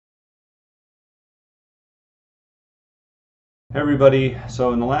Hey everybody,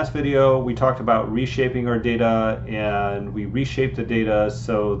 so in the last video we talked about reshaping our data, and we reshaped the data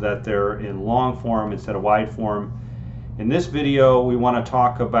so that they're in long form instead of wide form. In this video we want to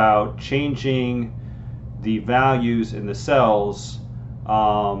talk about changing the values in the cells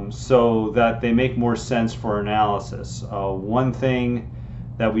so that they make more sense for analysis. One thing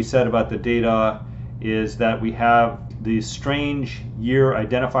that we said about the data is that we have the strange year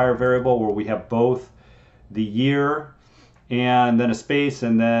identifier variable where we have both the year and then a space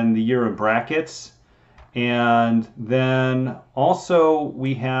and then the year in brackets, and then also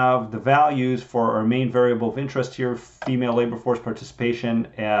we have the values for our main variable of interest here, female labor force participation,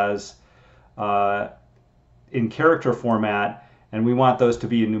 as in character format, and we want those to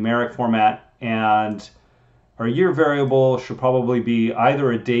be in numeric format, and our year variable should probably be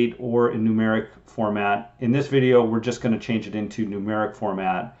either a date or in numeric format. In this video we're just going to change it into numeric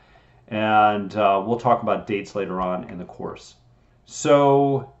format, and we'll talk about dates later on in the course.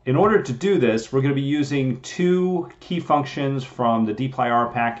 So in order to do this, we're going to be using two key functions from the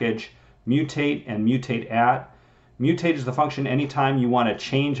dplyr package, mutate and mutate at. Mutate is the function anytime you want to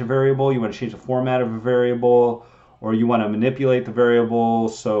change a variable, you want to change the format of a variable, or you want to manipulate the variable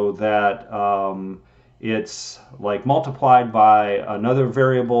so that it's like multiplied by another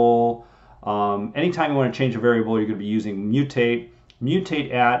variable. Anytime you want to change a variable, you're going to be using mutate.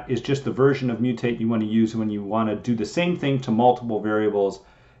 Mutate at is just the version of mutate you want to use when you want to do the same thing to multiple variables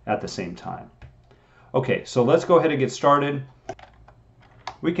at the same time. Okay, so let's go ahead and get started.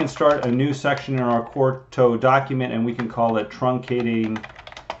 We can start a new section in our Quarto document, and we can call it Truncating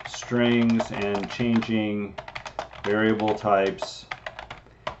Strings and Changing Variable Types.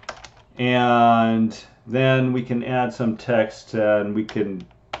 And then we can add some text, and we can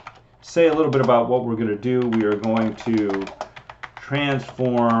say a little bit about what we're going to do. We are going to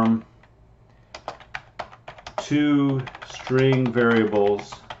transform two string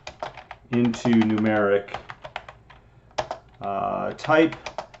variables into numeric type,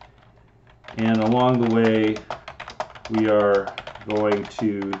 and along the way we are going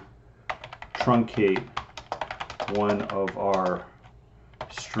to truncate one of our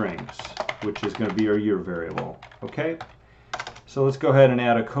strings, which is going to be our year variable. Okay, so let's go ahead and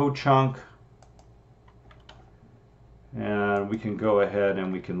add a code chunk. And we can go ahead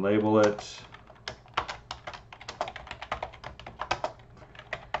and we can label it.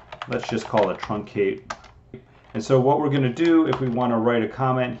 Let's just call it truncate. And so what we're going to do if we want to write a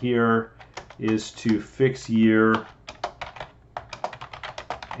comment here is to fix year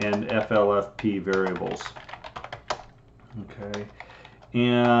and FLFP variables. Okay,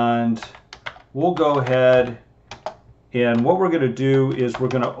 and we'll go ahead, and what we're going to do is we're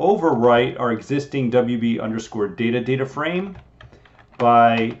going to overwrite our existing WB_data frame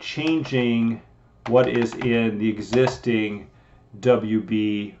by changing what is in the existing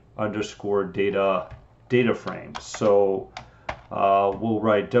WB_data frame. So we'll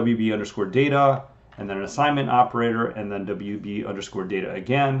write WB_data and then an assignment operator and then WB_data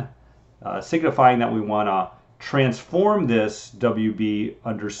again, signifying that we want to transform this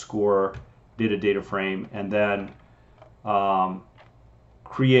WB_data frame and then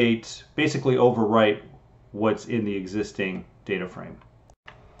create, basically overwrite what's in the existing data frame.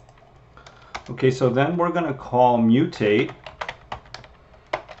 Okay, so then we're going to call mutate,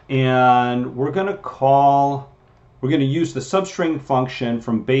 and we're going to use the substring function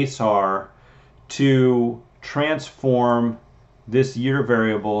from base R to transform this year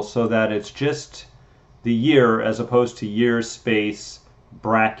variable so that it's just the year as opposed to year space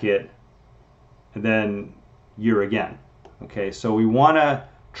bracket and then year again. Okay, so we want to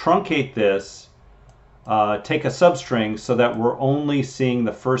truncate this, take a substring so that we're only seeing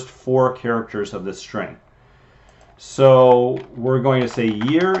the first 4 characters of the string. So we're going to say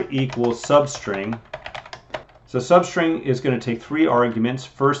year equals substring. So substring is going to take 3 arguments.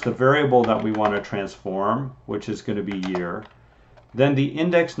 First, the variable that we want to transform, which is going to be year. Then the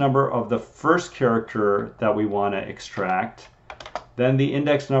index number of the first character that we want to extract. Then the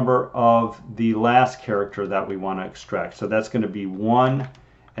index number of the last character that we want to extract. So that's going to be 1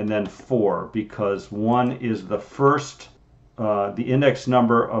 and then 4, because 1 is the first, the index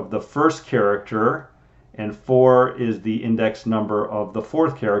number of the first character, and 4 is the index number of the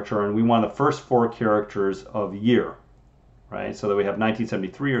 4th character, and we want the first 4 characters of year, right? So that we have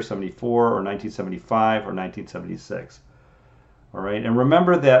 1973 or 74 or 1975 or 1976. All right, and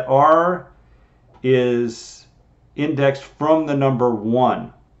remember that R is indexed from the number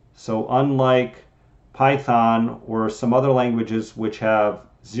 1. So unlike Python or some other languages which have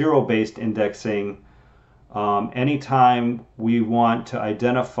 0-based indexing, anytime we want to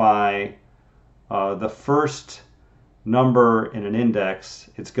identify the first number in an index,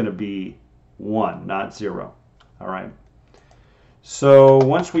 it's going to be 1, not 0. All right. So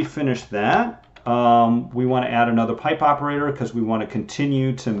once we finish that, we want to add another pipe operator because we want to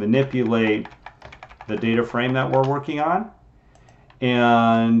continue to manipulate the data frame that we're working on.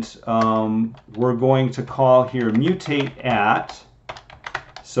 And we're going to call here mutate at.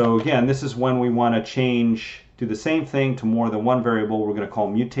 So again, this is when we want to do the same thing to more than one variable. We're going to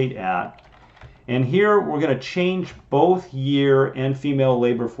call mutate at. And here we're going to change both year and female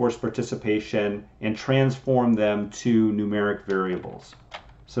labor force participation and transform them to numeric variables.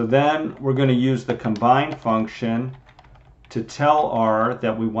 So then we're going to use the combine function to tell R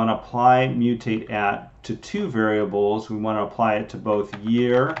that we want to apply mutate at to two variables. We want to apply it to both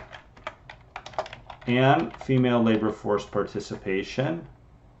year and female labor force participation.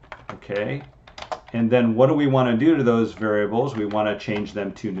 Okay. And then what do we want to do to those variables? We want to change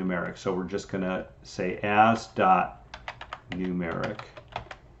them to numeric. So we're just going to say as.numeric,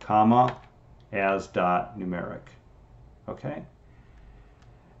 comma, as.numeric. Okay.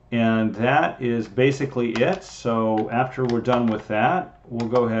 And that is basically it. So after we're done with that, we'll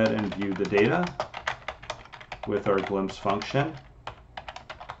go ahead and view the data with our glimpse function.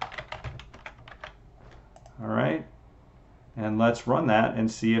 All right. And let's run that and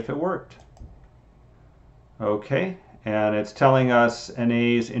see if it worked. Okay, and it's telling us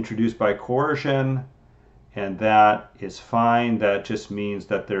NAs introduced by coercion, and that is fine. That just means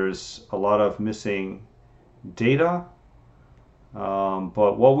that there's a lot of missing data.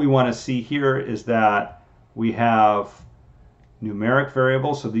 But what we want to see here is that we have numeric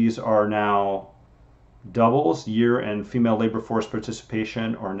variables. So these are now doubles. Year and female labor force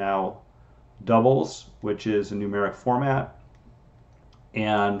participation are now doubles, which is a numeric format.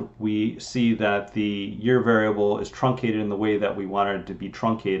 And we see that the year variable is truncated in the way that we wanted it to be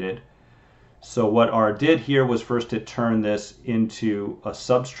truncated. So what R did here was first it turned this into a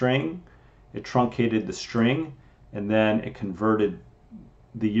substring. It truncated the string, and then it converted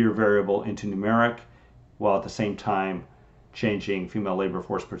the year variable into numeric, while at the same time changing female labor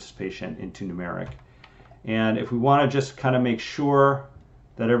force participation into numeric. And if we want to just kind of make sure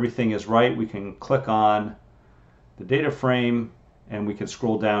that everything is right, we can click on the data frame, and we can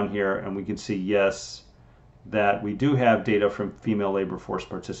scroll down here and we can see, yes, that we do have data from female labor force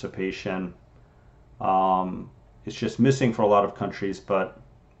participation. It's just missing for a lot of countries, but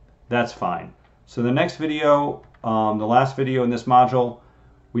that's fine. So the next video, the last video in this module,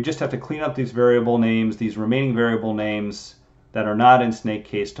 we just have to clean up these variable names, these remaining variable names that are not in snake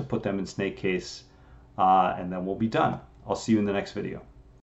case, to put them in snake case, and then we'll be done. I'll see you in the next video.